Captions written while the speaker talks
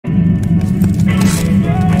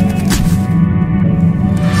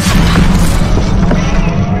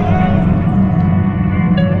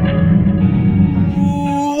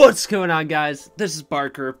What's going on, guys? This is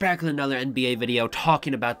Barker, back with another NBA video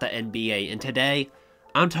talking about the NBA, and today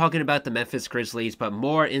I'm talking about the Memphis Grizzlies, but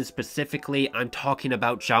more specifically, I'm talking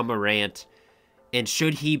about Ja Morant, and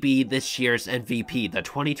should he be this year's MVP, the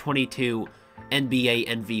 2022 NBA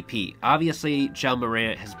MVP. Obviously, Ja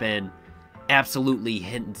Morant has been absolutely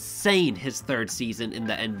insane his third season in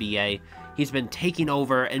the NBA. He's been taking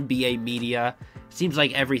over NBA media. Seems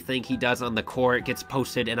like everything he does on the court gets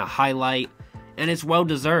posted in a highlight, and it's well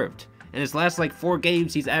deserved. In his last 4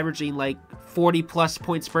 games, he's averaging 40 plus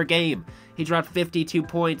points per game. He dropped 52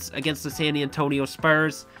 points against the San Antonio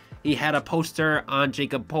Spurs. He had a poster on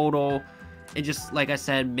Jacob Poeltl, and just like I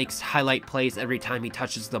said, makes highlight plays every time he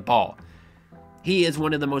touches the ball. He is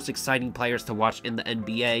one of the most exciting players to watch in the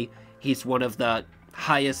NBA. He's one of the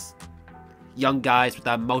highest young guys with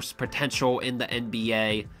the most potential in the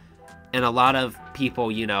NBA. And a lot of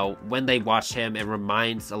people, when they watch him, it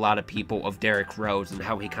reminds a lot of people of Derrick Rose and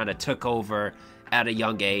how he kind of took over at a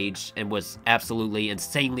young age and was absolutely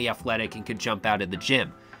insanely athletic and could jump out of the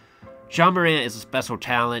gym. Ja Morant is a special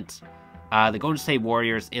talent. The Golden State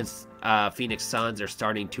Warriors and Phoenix Suns are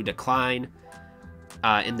starting to decline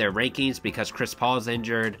in their rankings because Chris Paul is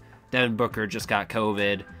injured. Devin Booker just got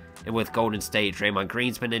COVID. And with Golden State, Draymond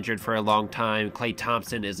Green's been injured for a long time. Klay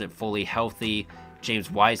Thompson isn't fully healthy.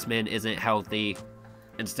 James Wiseman isn't healthy,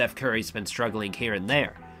 and Steph Curry's been struggling here and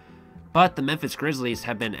there. But the Memphis Grizzlies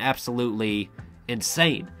have been absolutely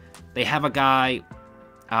insane. They have a guy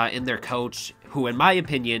in their coach who, in my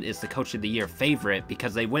opinion, is the Coach of the Year favorite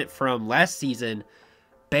because they went from last season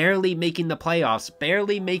barely making the playoffs,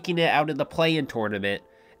 barely making it out of the play-in tournament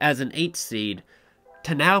as an 8th seed,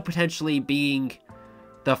 to now potentially being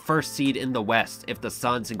the 1st seed in the West if the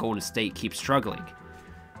Suns and Golden State keep struggling.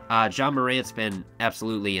 Ja Morant's been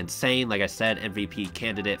absolutely insane. Like I said, MVP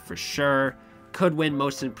candidate for sure. Could win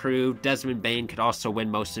Most Improved. Desmond Bane could also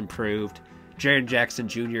win Most Improved. Jaren Jackson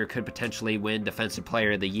Jr. could potentially win Defensive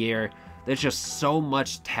Player of the Year. There's just so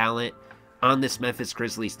much talent on this Memphis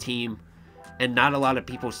Grizzlies team, and not a lot of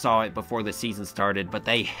people saw it before the season started, but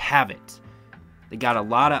they have it. They got a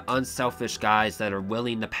lot of unselfish guys that are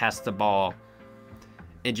willing to pass the ball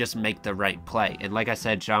and just make the right play. And like I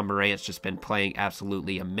said, Ja Morant's just been playing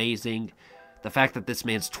absolutely amazing. The fact that this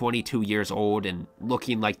man's 22 years old and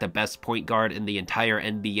looking like the best point guard in the entire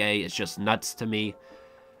NBA is just nuts to me.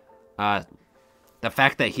 The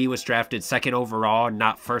fact that he was drafted 2nd overall,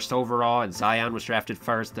 not 1st overall, and Zion was drafted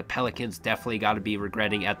 1st, the Pelicans definitely got to be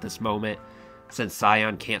regretting at this moment since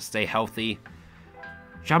Zion can't stay healthy.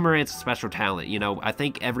 Ja Morant's a special talent. I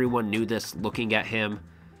think everyone knew this looking at him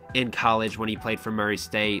in college when he played for Murray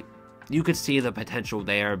State. You could see the potential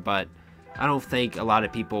there, but I don't think a lot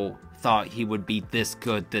of people thought he would be this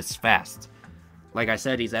good this fast. Like I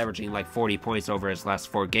said, he's averaging 40 points over his last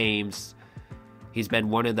 4 games. He's been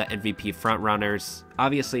one of the MVP frontrunners.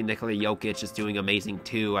 Obviously, Nikola Jokic is doing amazing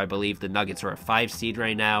too. I believe the Nuggets are a 5 seed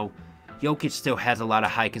right now. Jokic still has a lot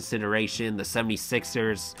of high consideration. The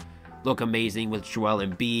 76ers look amazing with Joel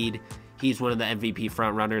Embiid. He's one of the MVP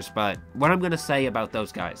frontrunners, but what I'm going to say about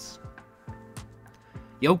those guys.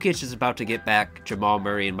 Jokic is about to get back Jamal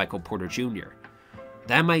Murray and Michael Porter Jr.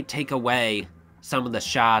 That might take away some of the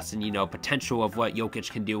shots and, potential of what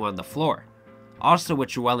Jokic can do on the floor. Also with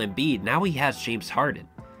Joel Embiid, now he has James Harden.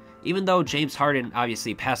 Even though James Harden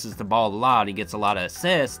obviously passes the ball a lot and gets a lot of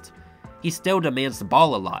assists, he still demands the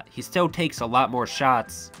ball a lot. He still takes a lot more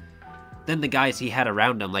shots than the guys he had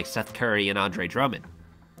around him like Seth Curry and Andre Drummond.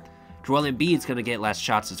 Joel Embiid's going to get less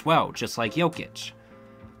shots as well, just like Jokic.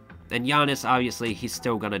 And Giannis, obviously, he's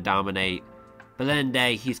still going to dominate. But then the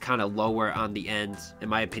day, he's kind of lower on the end. In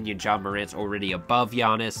my opinion, Ja Morant's already above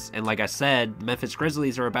Giannis. And like I said, Memphis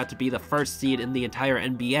Grizzlies are about to be the 1st seed in the entire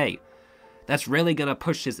NBA. That's really going to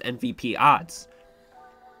push his MVP odds.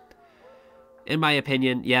 In my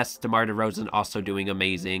opinion, yes, DeMar DeRozan also doing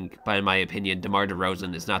amazing, but in my opinion, DeMar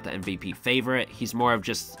DeRozan is not the MVP favorite. He's more of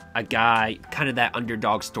just a guy, kind of that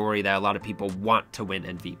underdog story that a lot of people want to win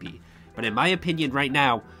MVP. But in my opinion right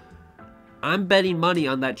now, I'm betting money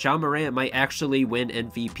on that Ja Morant might actually win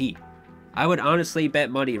MVP. I would honestly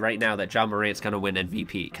bet money right now that Ja Morant's going to win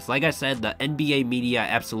MVP. Because like I said, the NBA media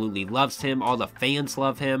absolutely loves him. All the fans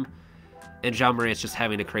love him. And Ja Morant's just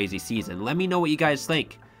having a crazy season. Let me know what you guys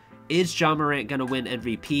think. Is Ja Morant going to win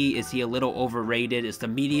MVP? Is he a little overrated? Is the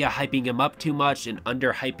media hyping him up too much and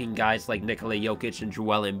underhyping guys like Nikola Jokic and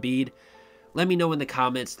Joel Embiid? Let me know in the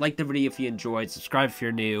comments. Like the video if you enjoyed. Subscribe if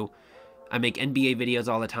you're new. I make NBA videos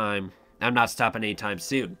all the time. I'm not stopping anytime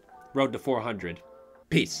soon. Road to 400.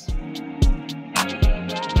 Peace.